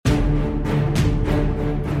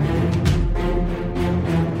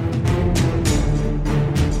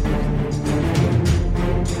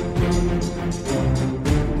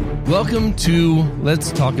Welcome to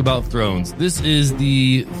Let's Talk About Thrones. This is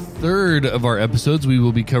the third of our episodes. We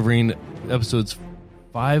will be covering episodes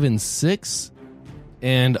 5 and 6.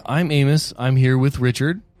 And I'm Amos. I'm here with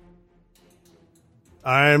Richard.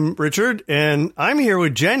 I'm Richard, and I'm here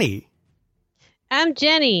with Jenny. I'm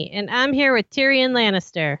Jenny, and I'm here with Tyrion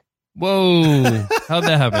Lannister. Whoa. How'd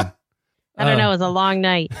that happen? I don't know. It was a long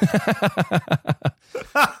night.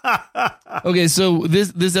 Okay, so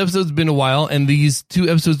this episode's been a while, and these two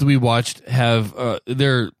episodes that we watched have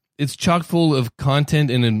it's chock full of content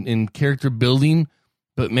and character building.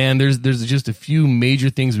 But man, there's just a few major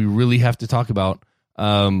things we really have to talk about.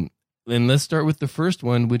 And let's start with the first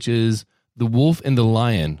one, which is the Wolf and the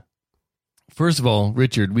Lion. First of all,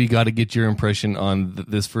 Richard, we got to get your impression on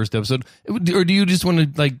this first episode. Or do you just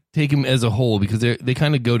want to take them as a whole, because they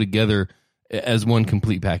kind of go together as one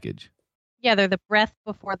complete package? Yeah, they're the breath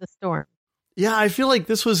before the storm. Yeah, I feel like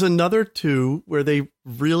this was another two where they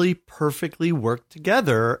really perfectly worked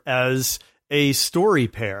together as a story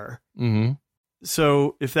pair. Mm-hmm.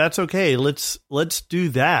 So if that's okay, let's do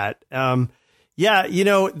that. Yeah,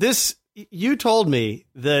 you told me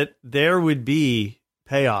that there would be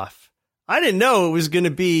payoff. I didn't know it was going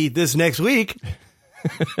to be this next week.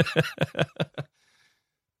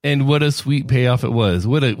 And what a sweet payoff it was.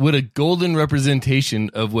 What a golden representation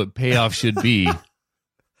of what payoff should be.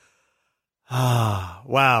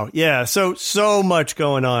 Wow. Yeah. So much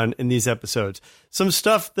going on in these episodes. Some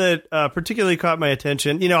stuff that particularly caught my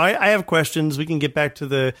attention. I have questions. We can get back to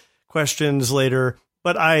the questions later.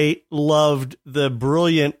 But I loved the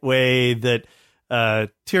brilliant way that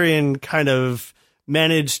Tyrion kind of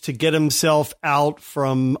managed to get himself out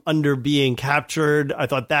from under being captured. I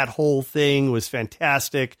thought that whole thing was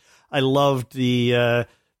fantastic. I loved the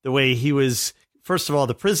way he was, first of all,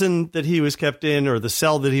 the prison that he was kept in, or the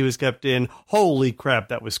cell that he was kept in. Holy crap,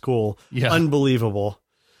 that was cool. Yeah. Unbelievable.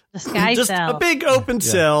 The sky Just cell. a big open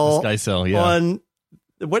cell. The sky cell, yeah. On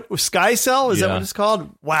what sky cell? Is that Yeah. what it's called?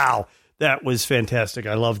 Wow. That was fantastic.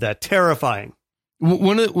 I love that. Terrifying.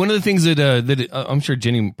 One of the things that I'm sure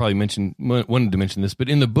Jenny probably wanted to mention this, but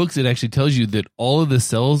in the books it actually tells you that all of the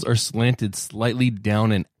cells are slanted slightly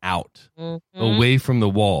down and out, away from the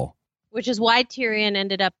wall. Which is why Tyrion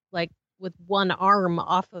ended up with one arm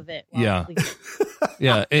off of it. Yeah.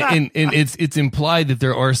 Yeah, and it's implied that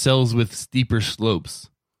there are cells with steeper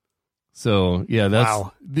slopes. So yeah, that's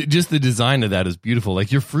wow. Just the design of that is beautiful.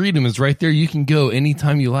 Like, your freedom is right there. You can go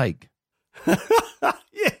anytime you like.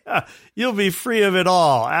 Yeah, you'll be free of it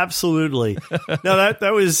all. Absolutely. No,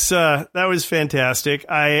 that was fantastic.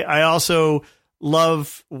 I also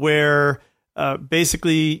love where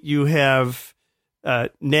basically you have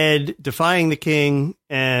Ned defying the king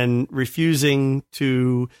and refusing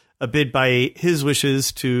to abide by his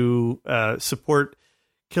wishes to support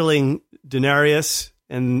killing Daenerys,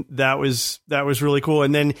 and that was really cool.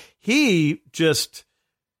 And then he just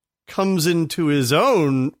comes into his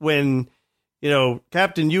own when,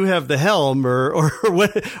 Captain, you have the helm, or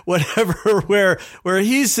whatever, where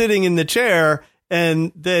he's sitting in the chair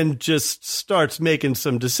and then just starts making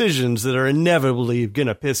some decisions that are inevitably going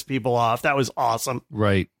to piss people off. That was awesome.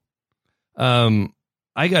 Right. I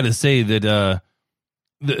got to say that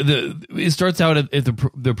it starts out at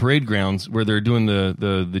the parade grounds where they're doing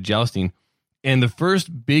the jousting, and the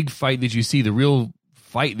first big fight that you see, the real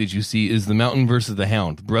fight that you see, is the Mountain versus the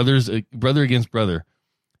Hound, brother against brother.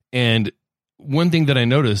 And one thing that I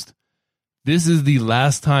noticed, this is the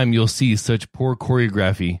last time you'll see such poor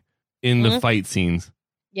choreography in the fight scenes.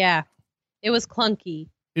 Yeah, it was clunky.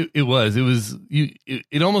 It was.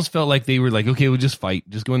 It almost felt like they were like, okay, we'll just fight.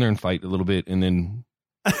 Just go in there and fight a little bit, and then...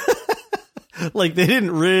 Like, they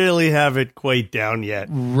didn't really have it quite down yet.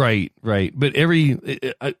 Right. But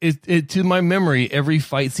to my memory, every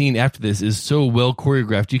fight scene after this is so well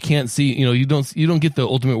choreographed. You can't see, you don't get the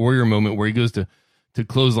Ultimate Warrior moment where he goes to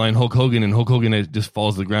clothesline Hulk Hogan, and Hulk Hogan just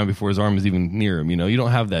falls to the ground before his arm is even near him. You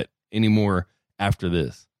don't have that anymore after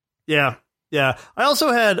this. Yeah. I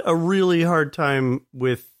also had a really hard time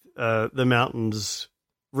with the Mountain's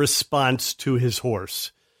response to his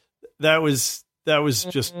horse. That was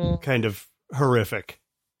just kind of horrific.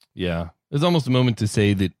 Yeah. There's almost a moment to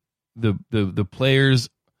say that the players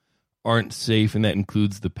aren't safe, and that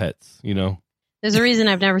includes the pets, There's a reason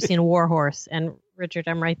I've never seen a war horse, and Richard,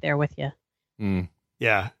 I'm right there with you.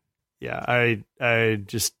 Yeah. I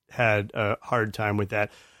just had a hard time with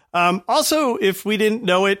that. Also, if we didn't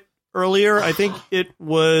know it earlier, I think it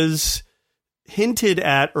was hinted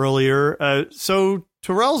at earlier. So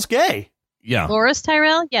Tyrell's gay. Yeah. Loras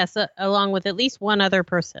Tyrell? Yes, along with at least one other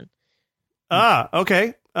person.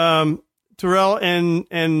 Okay. Tyrell and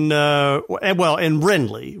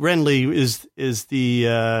Renly. Renly is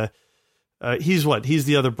the He's what? He's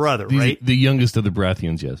the other brother, right? The youngest of the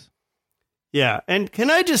Baratheons, yes. Yeah. And can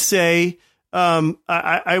I just say,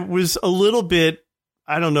 I was a little bit,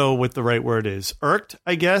 I don't know what the right word is, irked,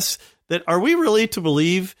 I guess, that are we really to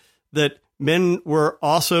believe that men were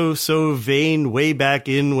also so vain way back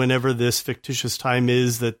in whenever this fictitious time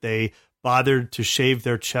is that they bothered to shave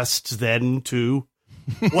their chests then too?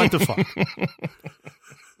 What the fuck?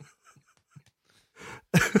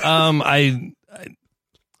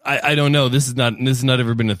 I don't know. This has not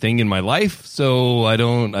ever been a thing in my life, so I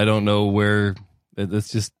don't know where.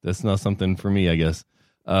 That's not something for me, I guess.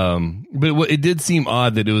 But it did seem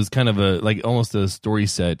odd that it was kind of almost a story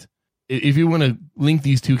set. If you want to link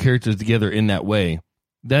these two characters together in that way,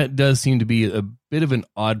 that does seem to be a bit of an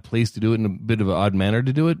odd place to do it and a bit of an odd manner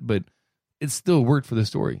to do it, but it still worked for the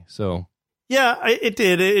story. So yeah, it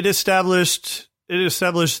did. It established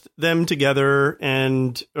them together,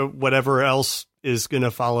 and whatever else is going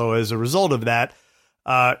to follow as a result of that.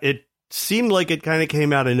 It seemed like it kind of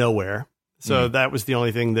came out of nowhere. So that was the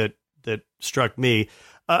only thing that struck me.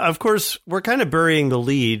 Of course, we're kind of burying the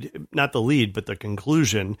lead, not the lead, but the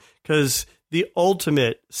conclusion, because the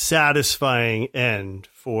ultimate satisfying end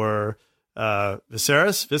for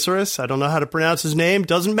Viserys, I don't know how to pronounce his name.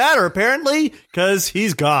 Doesn't matter, apparently, because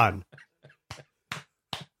he's gone.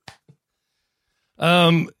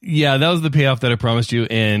 Yeah, that was the payoff that I promised you,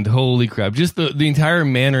 and holy crap, just the entire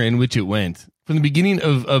manner in which it went. From the beginning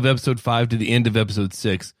of episode 5 to the end of episode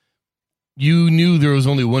 6, you knew there was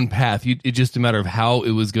only one path. It's just a matter of how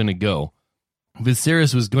it was going to go.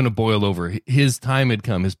 Viserys was going to boil over. His time had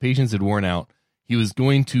come. His patience had worn out. He was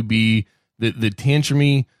going to be the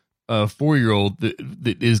tantrumy 4-year-old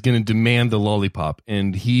that is going to demand the lollipop,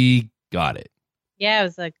 and he got it. Yeah, it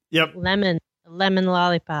was like lemon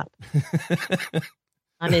lollipop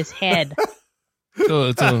on his head. So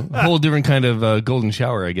it's a whole different kind of golden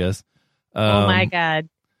shower, I guess. Oh my God.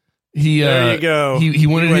 There you go. He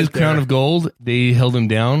wanted his crown of gold. They held him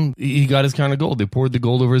down. He got his crown of gold. They poured the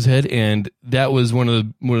gold over his head, and that was one of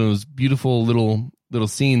those beautiful little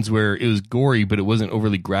scenes where it was gory, but it wasn't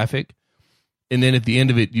overly graphic. And then at the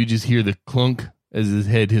end of it, you just hear the clunk as his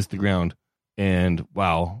head hits the ground. And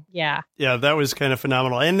wow. Yeah, that was kind of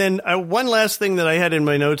phenomenal. And then one last thing that I had in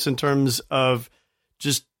my notes in terms of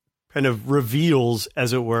just kind of reveals,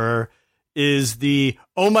 as it were, is the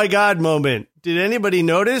oh my God moment. Did anybody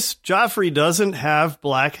notice Joffrey doesn't have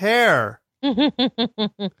black hair?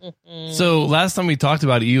 So last time we talked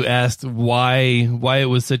about it, you asked why it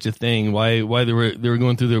was such a thing, why they were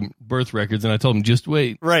going through their birth records, and I told them just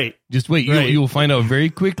wait. Right. Just wait. You will find out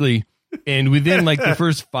very quickly. And within like the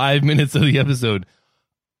first 5 minutes of the episode,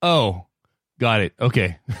 oh, got it.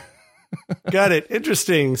 Okay. Got it.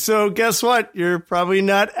 Interesting. So guess what? You're probably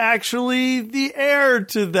not actually the heir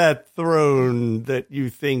to that throne that you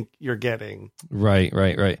think you're getting. Right.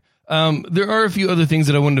 There are a few other things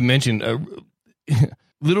that I wanted to mention.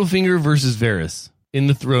 Littlefinger versus Varys in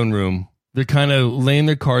the throne room. They're kind of laying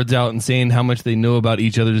their cards out and saying how much they know about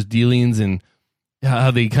each other's dealings and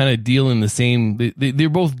how they kind of deal in the same. They're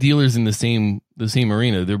both dealers in the same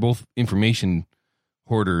arena. They're both information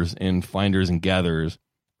hoarders and finders and gatherers.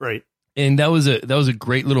 Right. And that was a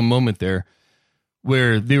great little moment there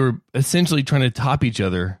where they were essentially trying to top each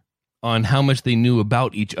other on how much they knew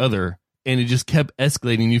about each other. And it just kept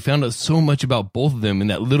escalating. You found out so much about both of them in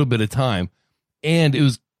that little bit of time. And it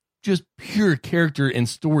was just pure character and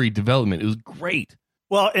story development. It was great.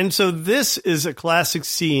 Well, and so this is a classic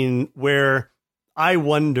scene where I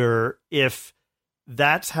wonder if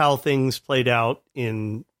that's how things played out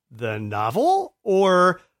in the novel,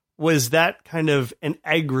 or was that kind of an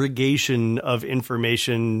aggregation of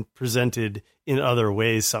information presented in other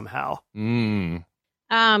ways somehow? Jenny?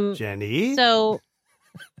 So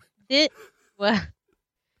this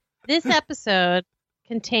episode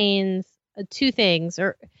contains two things,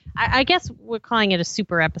 or I guess we're calling it a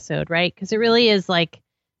super episode, right? Because it really is like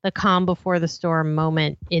the calm before the storm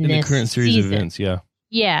moment in this the current series season. of events, yeah.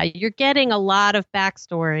 Yeah, you're getting a lot of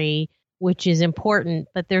backstory, which is important.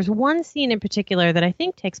 But there's one scene in particular that I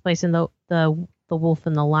think takes place in the Wolf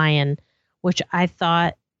and the Lion, which I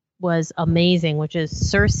thought was amazing, which is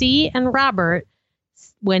Cersei and Robert,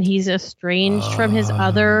 when he's estranged from his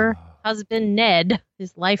other husband, Ned,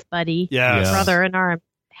 his life buddy, Yes. brother in arms,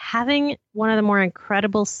 having one of the more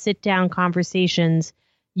incredible sit-down conversations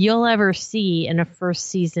you'll ever see in a first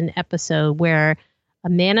season episode, where a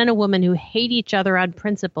man and a woman who hate each other on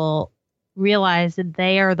principle realize that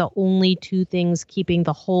they are the only two things keeping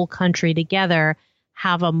the whole country together,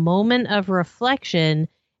 have a moment of reflection,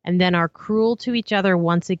 and then are cruel to each other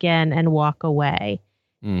once again and walk away.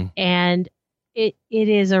 And it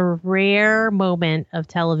is a rare moment of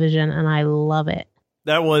television, and I love it.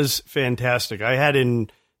 That was fantastic. I had in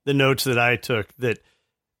the notes that I took that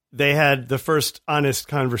they had the first honest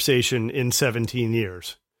conversation in 17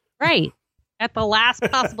 years. Right. At the last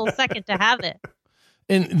possible second to have it.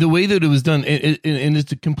 And the way that it was done, and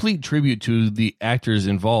it's a complete tribute to the actors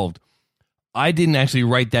involved. I didn't actually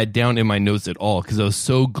write that down in my notes at all because I was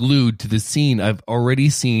so glued to the scene I've already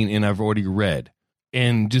seen and I've already read.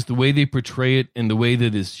 And just the way they portray it and the way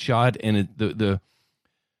that it's shot and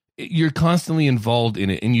you're constantly involved in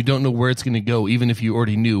it and you don't know where it's going to go, even if you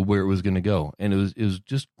already knew where it was going to go. And it was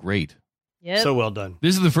just great. Yep. So well done.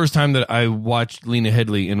 This is the first time that I watched Lena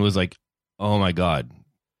Headey and was like, oh my God,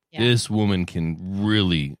 this woman can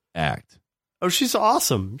really act. Oh, she's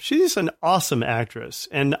awesome. She's an awesome actress.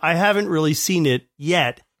 And I haven't really seen it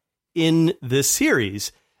yet in this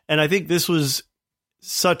series. And I think this was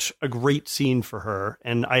such a great scene for her.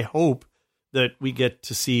 And I hope that we get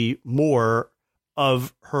to see more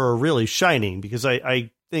of her really shining because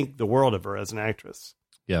I think the world of her as an actress.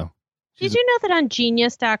 Yeah. Did you know that on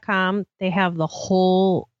Genius.com, they have the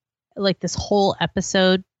whole, like this whole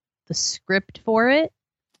episode, the script for it?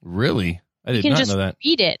 Really? I did you can not just know that.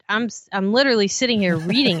 read it. I'm literally sitting here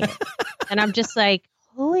reading it, and I'm just like,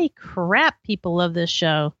 holy crap! People love this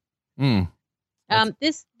show.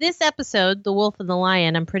 This episode, The Wolf and the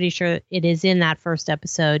Lion, I'm pretty sure it is in that first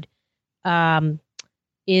episode.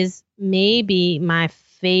 Is maybe my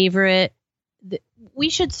favorite. We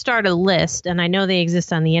should start a list, and I know they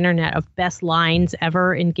exist on the internet of best lines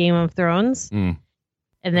ever in Game of Thrones, and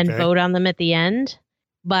then vote on them at the end.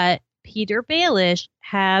 But Peter Baelish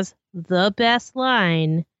has the best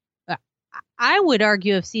line, I would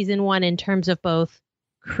argue, of season 1 in terms of both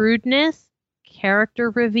crudeness, character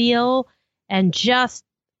reveal, and just,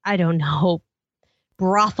 I don't know,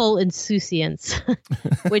 brothel insouciance,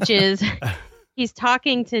 which is he's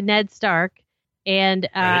talking to Ned Stark, and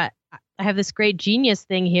I have this great genius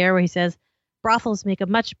thing here where he says, brothels make a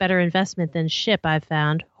much better investment than ship, I've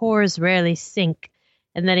found. Whores rarely sink.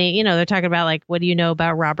 And then they're talking about like, what do you know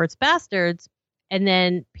about Robert's bastards? And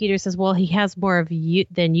then Peter says, well, he has more of you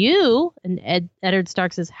than you. And Eddard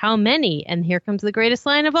Stark says, how many? And here comes the greatest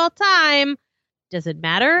line of all time. Does it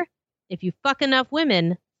matter? If you fuck enough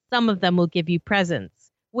women, some of them will give you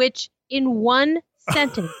presents, which in one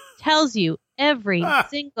sentence tells you every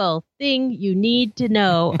single thing you need to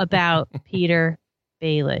know about Peter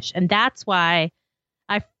Baelish. And that's why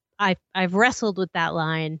I've wrestled with that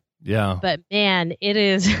line. Yeah. But man, it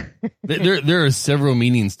is. there are several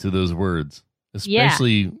meanings to those words.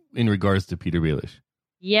 Especially in regards to Peter Baelish.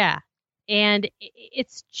 Yeah. And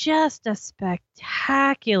it's just a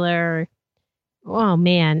spectacular. Oh,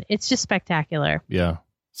 man. It's just spectacular. Yeah.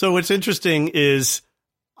 So what's interesting is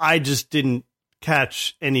I just didn't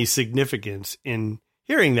catch any significance in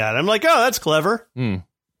hearing that. I'm like, oh, that's clever.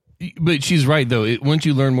 But she's right, though. Once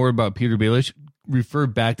you learn more about Peter Baelish, refer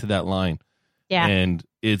back to that line. Yeah. And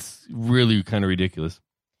it's really kind of ridiculous.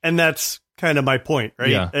 And that's kind of my point, right?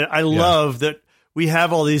 Yeah. I love that we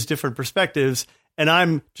have all these different perspectives, and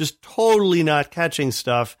I'm just totally not catching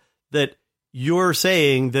stuff that you're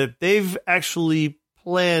saying that they've actually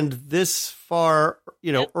planned this far,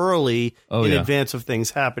 early in advance of things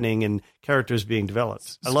happening and characters being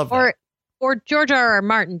developed. I love that. Or George R.R.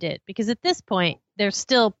 Martin did, because at this point, they're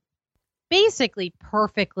still basically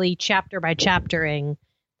perfectly chapter by chaptering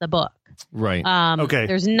the book. Right. Okay.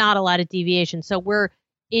 There's not a lot of deviation. So we're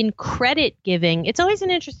in credit giving. It's always an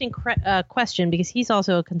interesting question because he's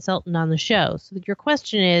also a consultant on the show. So your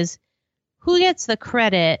question is, who gets the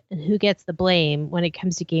credit and who gets the blame when it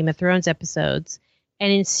comes to Game of Thrones episodes?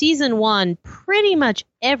 And in season 1, pretty much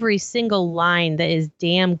every single line that is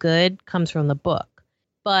damn good comes from the book.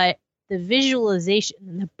 But the visualization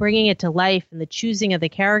and the bringing it to life and the choosing of the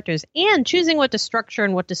characters and choosing what to structure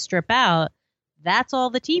and what to strip out, that's all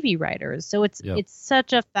the TV writers. So it's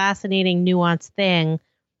such a fascinating, nuanced thing.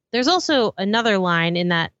 There's also another line in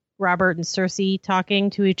that Robert and Cersei talking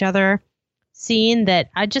to each other scene that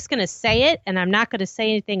I'm just going to say it, and I'm not going to say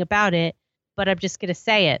anything about it, but I'm just going to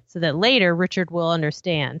say it so that later Richard will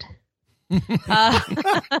understand.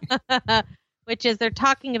 Which is they're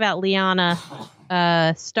talking about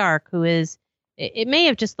Lyanna Stark, who is, it may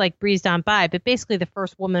have just like breezed on by, but basically the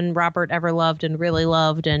first woman Robert ever loved and really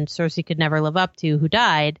loved and Cersei could never live up to, who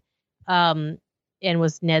died and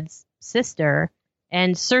was Ned's sister.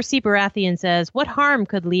 And Cersei Baratheon says, what harm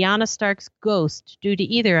could Lyanna Stark's ghost do to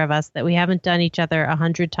either of us that we haven't done each other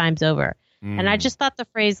 100 times over? And I just thought the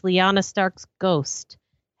phrase Lyanna Stark's ghost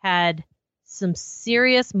had some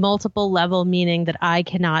serious multiple level meaning that I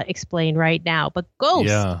cannot explain right now. But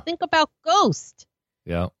ghost, think about ghost.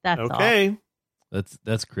 Yeah. That's okay. all.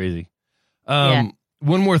 That's crazy. Yeah.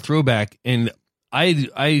 One more throwback, and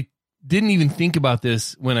I didn't even think about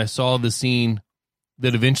this when I saw the scene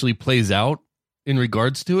that eventually plays out in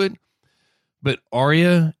regards to it, but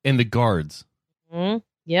Arya and the guards.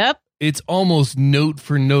 Yep. It's almost note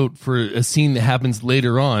for note for a scene that happens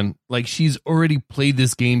later on. Like she's already played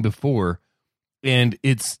this game before, and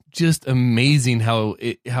it's just amazing how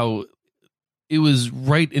it was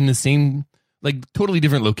right in the same, like totally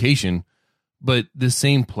different location, but the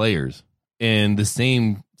same players and the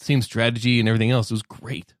same strategy and everything else. It was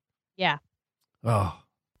great. Yeah. Oh,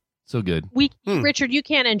 so good. Richard, you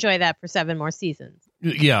can't enjoy that for 7 more seasons.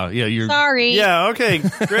 Yeah. You're sorry. Yeah. Okay.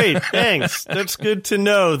 Great. Thanks. That's good to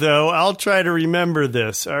know, though. I'll try to remember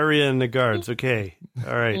this. Arya and the guards. Okay.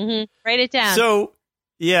 All right. Mm-hmm. Write it down. So,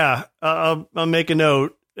 yeah, I'll make a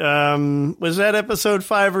note. Was that episode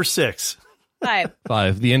 5 or 6? 5.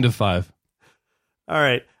 5. The end of 5. All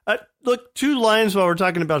right. Look, 2 lines while we're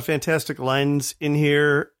talking about fantastic lines in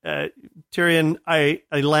here. Tyrion, a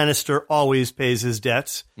Lannister always pays his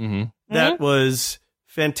debts. Mm-hmm. That was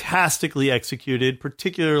fantastically executed,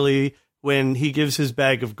 particularly when he gives his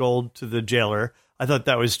bag of gold to the jailer. I thought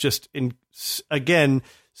that was just, again,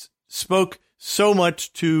 spoke so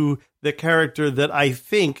much to the character that I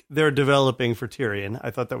think they're developing for Tyrion. I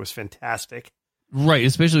thought that was fantastic. Right,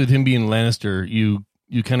 especially with him being Lannister, you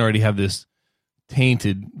kind of already have this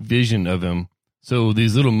tainted vision of him. So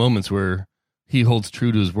these little moments where he holds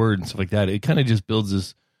true to his word and stuff like that, it kind of just builds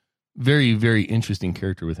this very, very interesting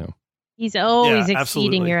character with him. He's always exceeding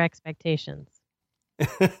absolutely. your expectations.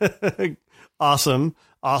 Awesome.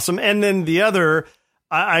 And then the other,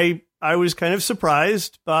 I was kind of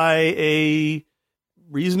surprised by a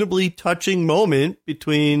reasonably touching moment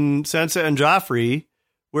between Sansa and Joffrey,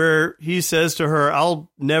 where he says to her,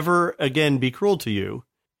 "I'll never again be cruel to you."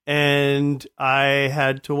 And I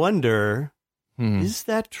had to wonder, is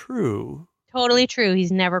that true? Totally true.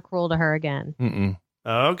 He's never cruel to her again. Mm-mm.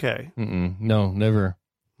 Okay. Mm-mm. No, never.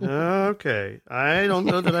 Okay. I don't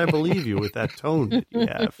know that I believe you with that tone that you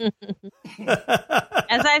have.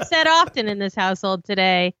 As I've said often in this household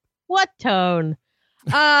today, what tone?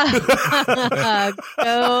 Go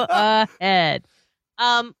ahead.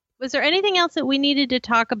 Was there anything else that we needed to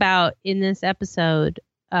talk about in this episode?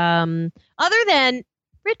 Other than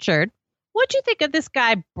Richard, what'd you think of this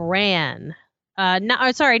guy, Bran?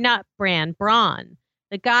 Not Bran, Bronn.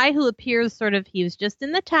 The guy who appears he was just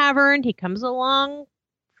in the tavern. He comes along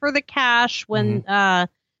for the cash when,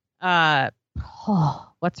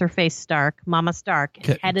 what's her face, Stark? Mama Stark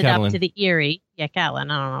headed Catelyn. up to the Eyrie. Yeah,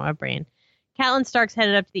 Catelyn. I don't know, my brain. Catelyn Stark's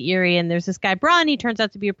headed up to the Eyrie, and there's this guy, Bronn. He turns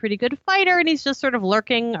out to be a pretty good fighter, and he's just sort of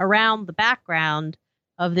lurking around the background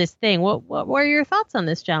of this thing. What were your thoughts on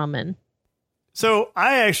this gentleman? So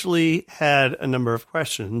I actually had a number of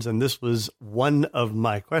questions, and this was one of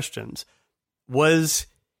my questions. Was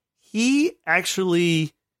he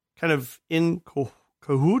actually kind of in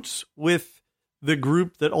cahoots with the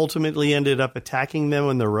group that ultimately ended up attacking them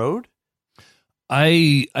on the road?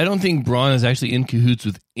 I don't think Bronn is actually in cahoots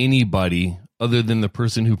with anybody other than the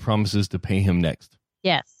person who promises to pay him next.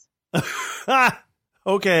 Yes.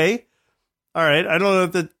 Okay. All right. I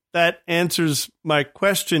don't know that answers my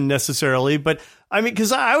question necessarily, but I mean,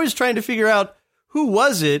 because I was trying to figure out who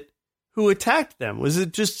was it who attacked them. Was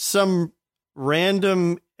it just some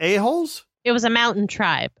random a-holes? It was a mountain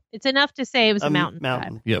tribe. It's enough to say it was a mountain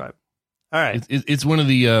tribe. Yep. All right. It's one of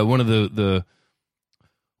the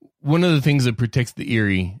things that protects the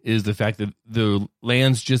Eyrie is the fact that the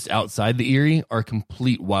lands just outside the Eyrie are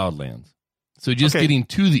complete wildlands. So just getting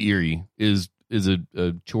to the Eyrie is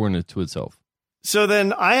a chore to itself. So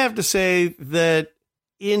then I have to say that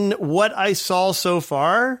in what I saw so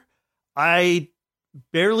far, I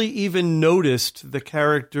barely even noticed the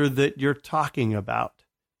character that you're talking about.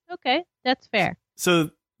 Okay, that's fair. So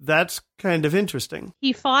that's kind of interesting.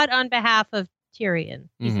 He fought on behalf of Tyrion.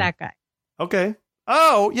 He's that guy. Okay.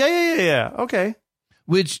 Oh, yeah. Okay.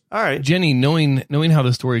 Which, all right, Jenny, knowing how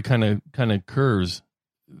the story kind of curves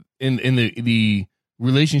in the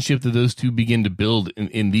relationship that those two begin to build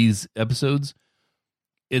in these episodes,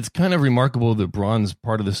 it's kind of remarkable that Bronn's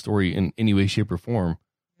part of the story in any way, shape, or form.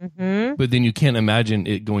 Mm-hmm. But then you can't imagine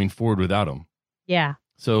it going forward without him. Yeah.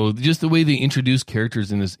 So just the way they introduce characters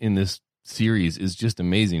in this series is just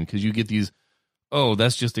amazing, because you get these, oh,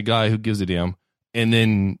 that's just a guy who gives a damn, and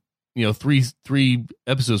then three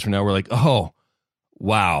episodes from now we're like, oh,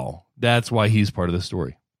 wow, that's why he's part of the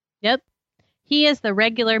story. Yep, he is the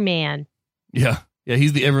regular man. Yeah,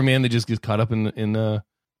 he's the everyman that just gets caught up in the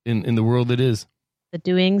world that is. The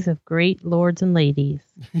doings of great lords and ladies.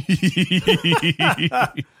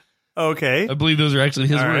 Okay. I believe those are actually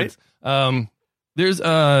his All words. Right. There's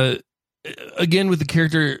again with the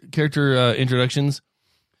character introductions.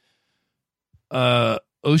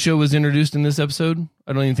 Osha was introduced in this episode.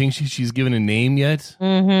 I don't even think she's given a name yet.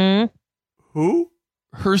 Mm-hmm. Who?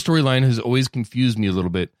 Her storyline has always confused me a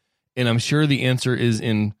little bit, and I'm sure the answer is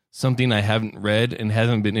in something I haven't read and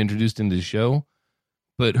hasn't been introduced into the show.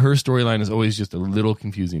 But her storyline is always just a little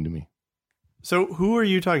confusing to me. So who are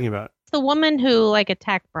you talking about? The woman who like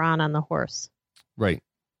attacked Bronn on the horse. Right.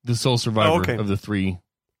 The sole survivor okay. of the three.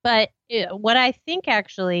 But what I think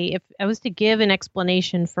actually, if I was to give an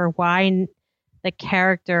explanation for why the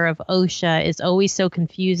character of Osha is always so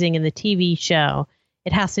confusing in the TV show,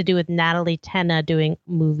 it has to do with Natalie Tena doing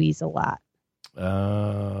movies a lot.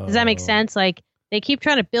 Does that make sense? Like, they keep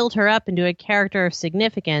trying to build her up into a character of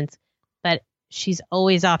significance, but she's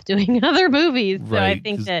always off doing other movies. So Right, I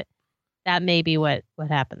think that may be what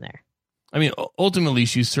happened there. I mean, ultimately,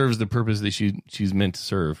 she serves the purpose that she's meant to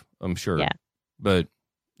serve. I'm sure. Yeah. But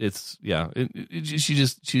it's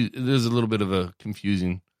she there's a little bit of a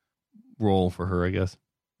confusing role for her, I guess.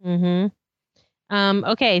 Mm-hmm.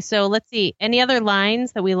 Okay, so let's see. Any other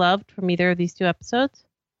lines that we loved from either of these two episodes?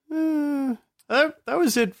 That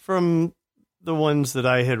was it from the ones that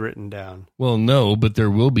I had written down. Well, no, but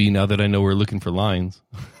there will be now that I know we're looking for lines.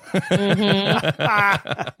 Mm-hmm.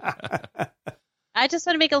 I just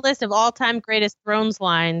want to make a list of all-time greatest Thrones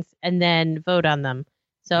lines and then vote on them.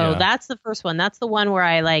 So That's the first one. That's the one where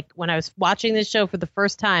I when I was watching this show for the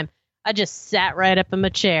first time, I just sat right up in my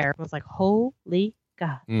chair. I was like, holy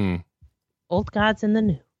God. Old gods in the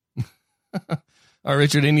new. All right,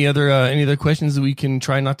 Richard, any other questions that we can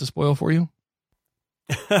try not to spoil for you?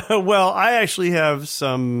 Well, I actually have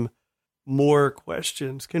some more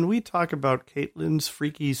questions. Can we talk about Caitlyn's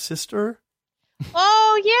freaky sister?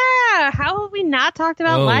 Oh, yeah. How have we not talked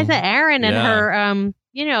about Liza Aaron and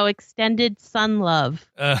her, extended son love?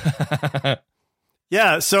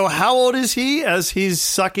 Yeah. So how old is he as he's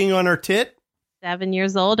sucking on her tit? 7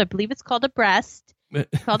 years old. I believe it's called a breast.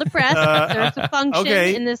 It's called a breast. There's a function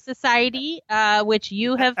in this society, which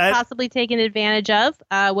you have possibly taken advantage of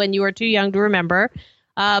when you were too young to remember,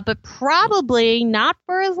 but probably not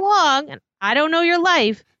for as long. And I don't know your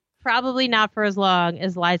life. Probably not for as long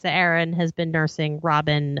as Liza Aaron has been nursing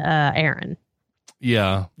Robin Aaron.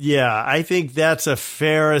 Yeah. Yeah, I think that's a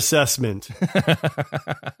fair assessment.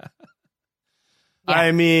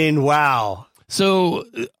 I mean, wow. So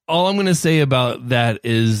all I'm going to say about that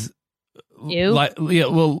is,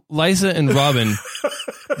 Liza and Robin,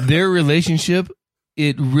 their relationship,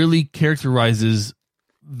 it really characterizes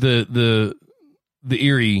the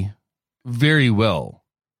Eyrie very well.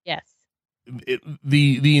 Yes.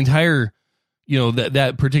 The entire,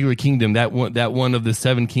 that particular kingdom, that one of the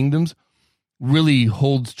 7 kingdoms, really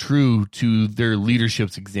holds true to their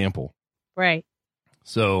leadership's example. Right.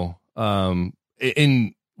 So, and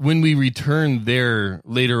when we return there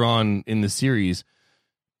later on in the series,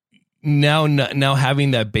 now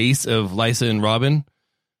having that base of Liza and Robin,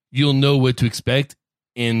 you'll know what to expect,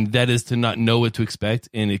 and that is to not know what to expect,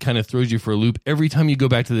 and it kind of throws you for a loop. Every time you go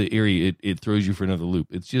back to the Eyrie, it throws you for another loop.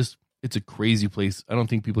 It's a crazy place. I don't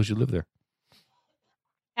think people should live there.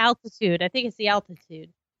 Altitude. I think it's the altitude.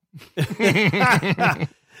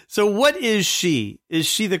 So what is she? Is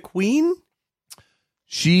she the queen?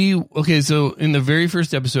 So in the very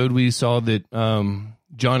first episode, we saw that Jon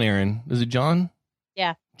Arryn, is it Jon?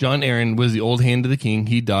 Yeah. Jon Arryn was the old hand of the king.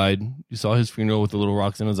 He died. You saw his funeral with the little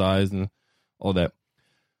rocks in his eyes and all that.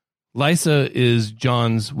 Lysa is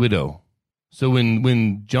Jon's widow. So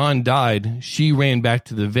when Jon died, she ran back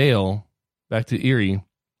to the Vale, back to Eyrie,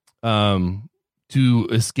 to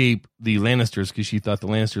escape the Lannisters because she thought the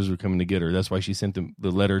Lannisters were coming to get her. That's why she sent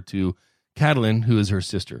the letter to Catelyn, who is her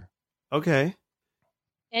sister. Okay.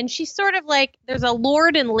 And she's sort of like, there's a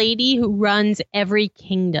lord and lady who runs every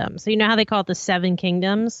kingdom. So you know how they call it the 7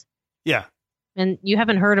 kingdoms? Yeah. And you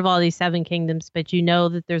haven't heard of all these 7 kingdoms, but you know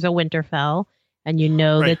that there's a Winterfell, and you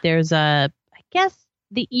know that there's I guess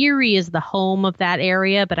the Eyrie is the home of that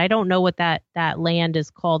area, but I don't know what that land is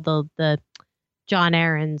called, the Jon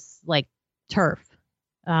Arryn's turf.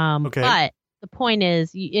 Okay. But the point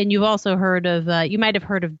is, and you've also heard of, you might have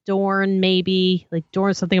heard of Dorne, maybe,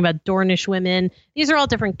 Dorne, something about Dornish women. These are all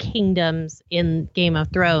different kingdoms in Game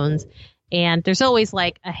of Thrones. And there's always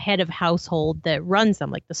a head of household that runs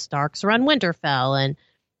them, like the Starks run Winterfell and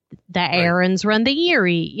the Aarons run the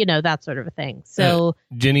Eyrie, that sort of a thing. So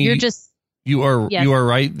Jenny, you are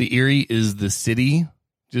right. The Eyrie is the city.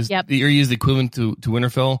 The Eyrie is the equivalent to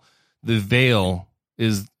Winterfell. The Vale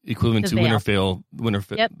is equivalent to Winterfell,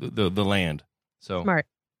 the land. So smart.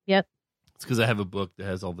 Yep. It's because I have a book that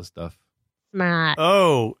has all the stuff. Smart.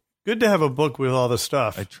 Oh, good to have a book with all the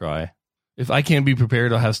stuff. I try. If I can't be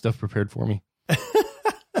prepared, I'll have stuff prepared for me.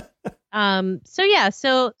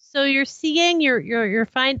 So you're seeing you're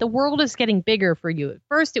fine. The world is getting bigger for you. At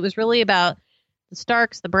first, it was really about the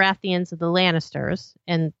Starks, the Baratheons, and the Lannisters,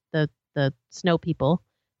 and the Snow People,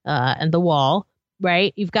 and the Wall.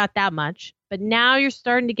 Right? You've got that much, but now you're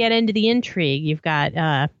starting to get into the intrigue. You've got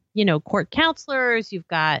court counselors. You've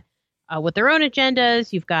got with their own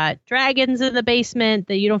agendas. You've got dragons in the basement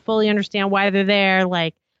that you don't fully understand why they're there.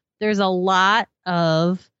 Like, there's a lot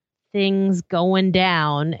of things going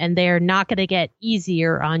down, and they're not going to get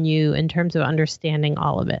easier on you in terms of understanding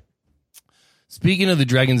all of it. Speaking of the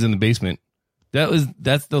dragons in the basement,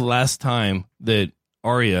 that's the last time that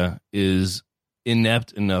Arya is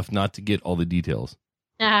inept enough not to get all the details.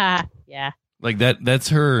 Yeah. Like that's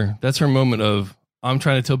her moment of, I'm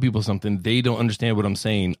trying to tell people something, they don't understand what I'm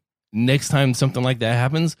saying. Next time something like that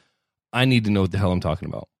happens, I need to know what the hell I'm talking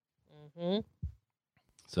about. Mm-hmm.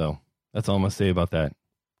 So that's all I'm gonna say about that.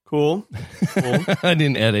 Cool. I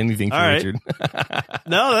didn't add anything for Richard.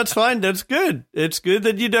 No, that's fine. That's good. It's good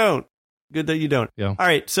that you don't. Yeah. All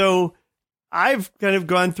right. So I've kind of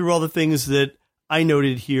gone through all the things that I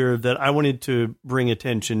noted here that I wanted to bring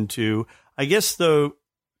attention to. I guess the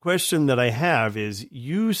question that I have is,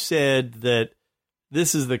 you said that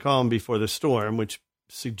this is the calm before the storm, which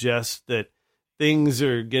suggests that things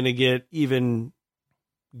are going to get even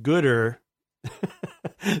gooder.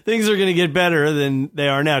 Things are going to get better than they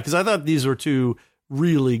are now. Because I thought these were two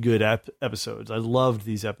really good episodes. I loved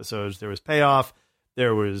these episodes. There was payoff.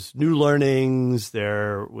 There was new learnings.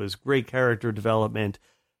 There was great character development.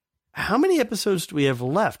 How many episodes do we have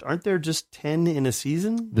left? Aren't there just 10 in a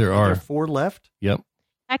season? There are 4 left. Yep.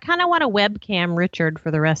 I kind of want to webcam Richard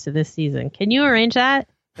for the rest of this season. Can you arrange that?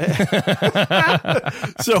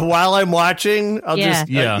 So while I'm watching, I'll just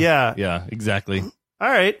yeah, exactly. All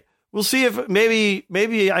right. We'll see if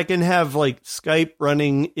maybe I can have like Skype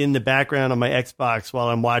running in the background on my Xbox while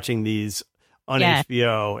I'm watching these on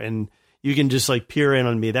HBO, and you can just like peer in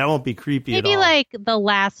on me. That won't be creepy at all. Maybe like the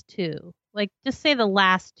last 2. Like, just say the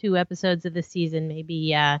last 2 episodes of the season.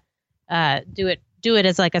 Maybe do it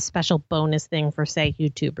as like a special bonus thing for, say,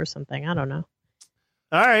 YouTube or something. I don't know.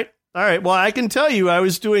 All right. Well, I can tell you, I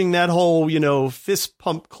was doing that whole, fist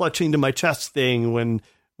pump clutching to my chest thing when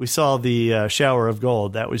we saw the shower of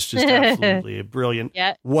gold. That was just absolutely a brilliant,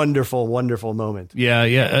 wonderful, wonderful moment.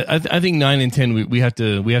 Yeah. I think 9 and 10 we have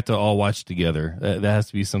to all watch together. That has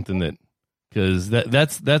to be something that, because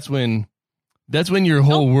that's when your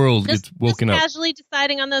whole world gets woken up. Casually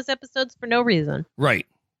deciding on those episodes for no reason. Right.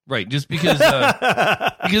 Just because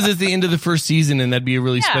it's the end of the first season, and that'd be a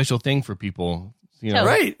really special thing for people.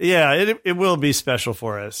 Right? Yeah, it will be special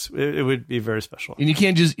for us. It would be very special. And you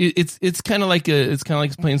can't just it's kind of like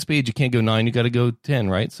playing spades. You can't go 9. You got to go 10.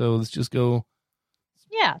 Right? So let's just go.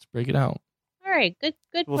 Yeah. Let's break it out. All right. Good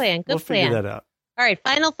plan. We'll figure that out. All right.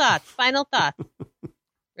 Final thoughts.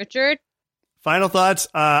 Richard. Final thoughts.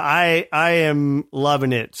 I am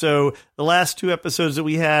loving it. So the last 2 episodes that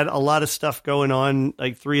we had, a lot of stuff going on,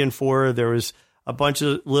 like 3 and 4, there was a bunch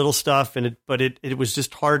of little stuff but it was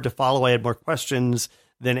just hard to follow. I had more questions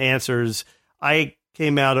than answers. I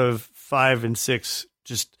came out of 5 and 6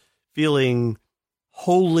 just feeling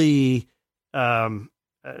wholly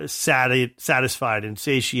satisfied and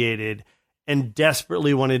satiated, and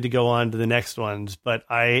desperately wanted to go on to the next ones. But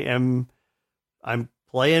I'm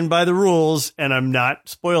playing by the rules, and I'm not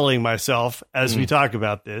spoiling myself as we talk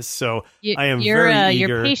about this. So I am very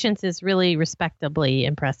eager. Your patience is really respectably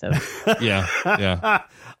impressive. Yeah.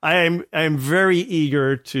 I am very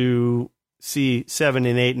eager to see 7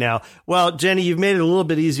 and 8 now. Well, Jenny, you've made it a little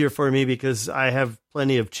bit easier for me because I have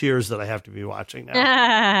plenty of Cheers that I have to be watching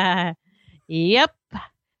now. Yep.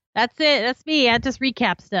 That's it. That's me. I just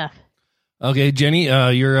recap stuff. Okay, Jenny,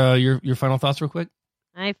 your final thoughts real quick.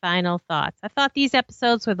 My final thoughts. I thought these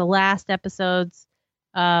episodes were the last episodes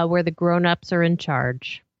where the grown-ups are in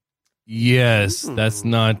charge. Yes,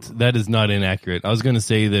 that is not inaccurate. I was going to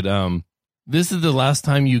say that this is the last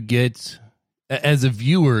time you get, as a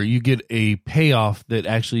viewer, you get a payoff that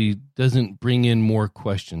actually doesn't bring in more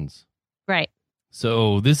questions. Right.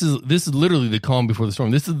 So this is literally the calm before the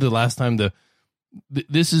storm. This is the last time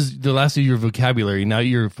this is the last of your vocabulary. Now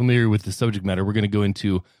you're familiar with the subject matter. We're going to go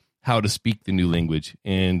into how to speak the new language,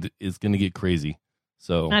 and it's going to get crazy.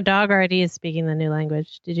 So my dog already is speaking the new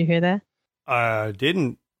language. Did you hear that? I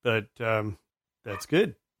didn't, but that's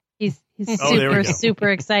good. He's super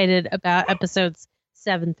excited about episodes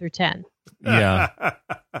 7 through 10. Yeah.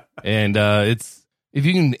 And it's, if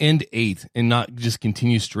you can end 8 and not just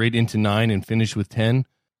continue straight into 9 and finish with 10,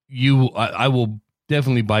 I will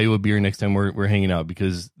definitely buy you a beer next time we're hanging out,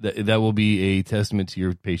 because that will be a testament to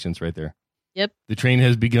your patience right there. Yep. The train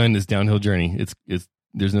has begun its downhill journey. It's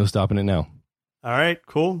there's no stopping it now. All right,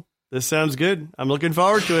 cool. This sounds good. I'm looking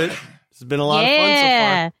forward to it. This has been a lot of fun so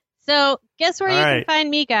far. So guess where All you right. can find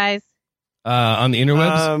me, guys? On the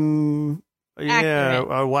interwebs.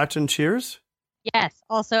 Accurate. Watching Cheers. Yes,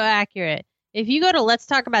 also accurate. If you go to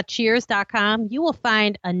letstalkaboutcheers.com, you will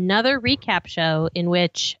find another recap show in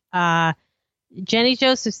which Jenny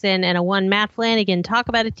Josephson and Matt Flanagan talk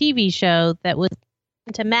about a TV show that was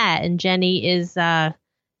to Matt, and Jenny is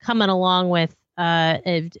coming along with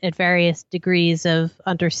at various degrees of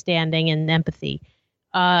understanding and empathy.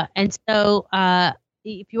 And so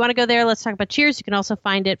if you want to go there, let's talk about Cheers. You can also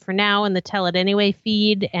find it for now in the Tell It Anyway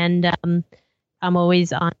feed, and I'm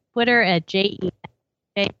always on Twitter at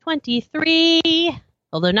JEJ23,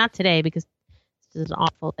 although not today because this is an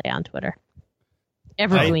awful day on Twitter.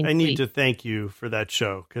 I need to thank you for that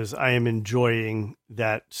show because I am enjoying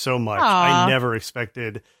that so much. Aww. I never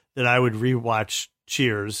expected that I would rewatch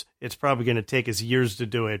Cheers. It's probably going to take us years to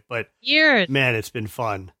do it, but man, it's been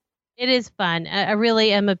fun. It is fun. I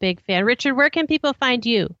really am a big fan. Richard, where can people find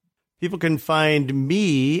you? People can find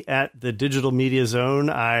me at the Digital Media Zone.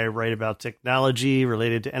 I write about technology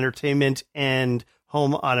related to entertainment and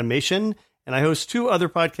home automation, and I host two other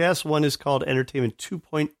podcasts. One is called Entertainment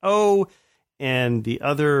 2.0, and the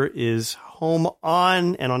other is Home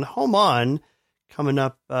On. And on Home On, coming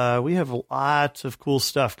up, we have lots of cool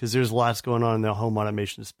stuff because there's lots going on in the home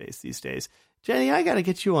automation space these days. Jenny, I got to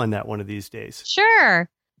get you on that one of these days. Sure.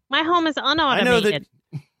 My home is unautomated.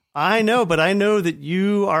 I know, but I know that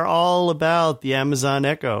you are all about the Amazon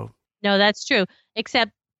Echo. No, that's true.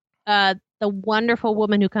 Except the wonderful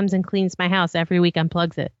woman who comes and cleans my house every week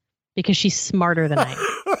unplugs it because she's smarter than I am.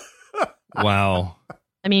 Wow.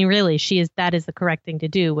 I mean, really, that is the correct thing to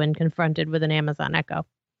do when confronted with an Amazon Echo.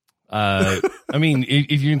 I mean,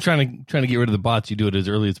 if you're trying to get rid of the bots, you do it as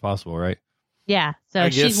early as possible, right? Yeah. So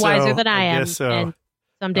she's wiser than I am. So. And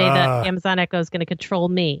someday the Amazon Echo is going to control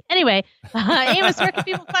me. Anyway, Amos, where can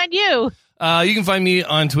people find you? You can find me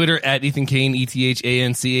on Twitter at Ethan Caine,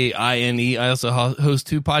 ETHANCAINE. I also host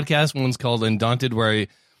two podcasts. One's called Undaunted, where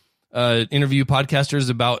I interview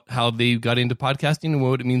podcasters about how they got into podcasting and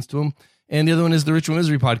what it means to them. And the other one is the Ritual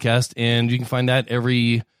Misery podcast. And you can find that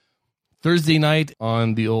every Thursday night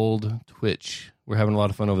on the old Twitch. We're having a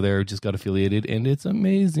lot of fun over there. Just got affiliated, and it's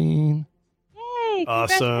amazing. Yay!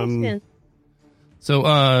 Awesome.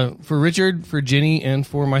 So for Richard, for Jenny, and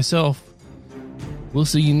for myself, we'll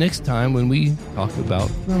see you next time when we talk about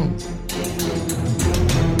Thrones.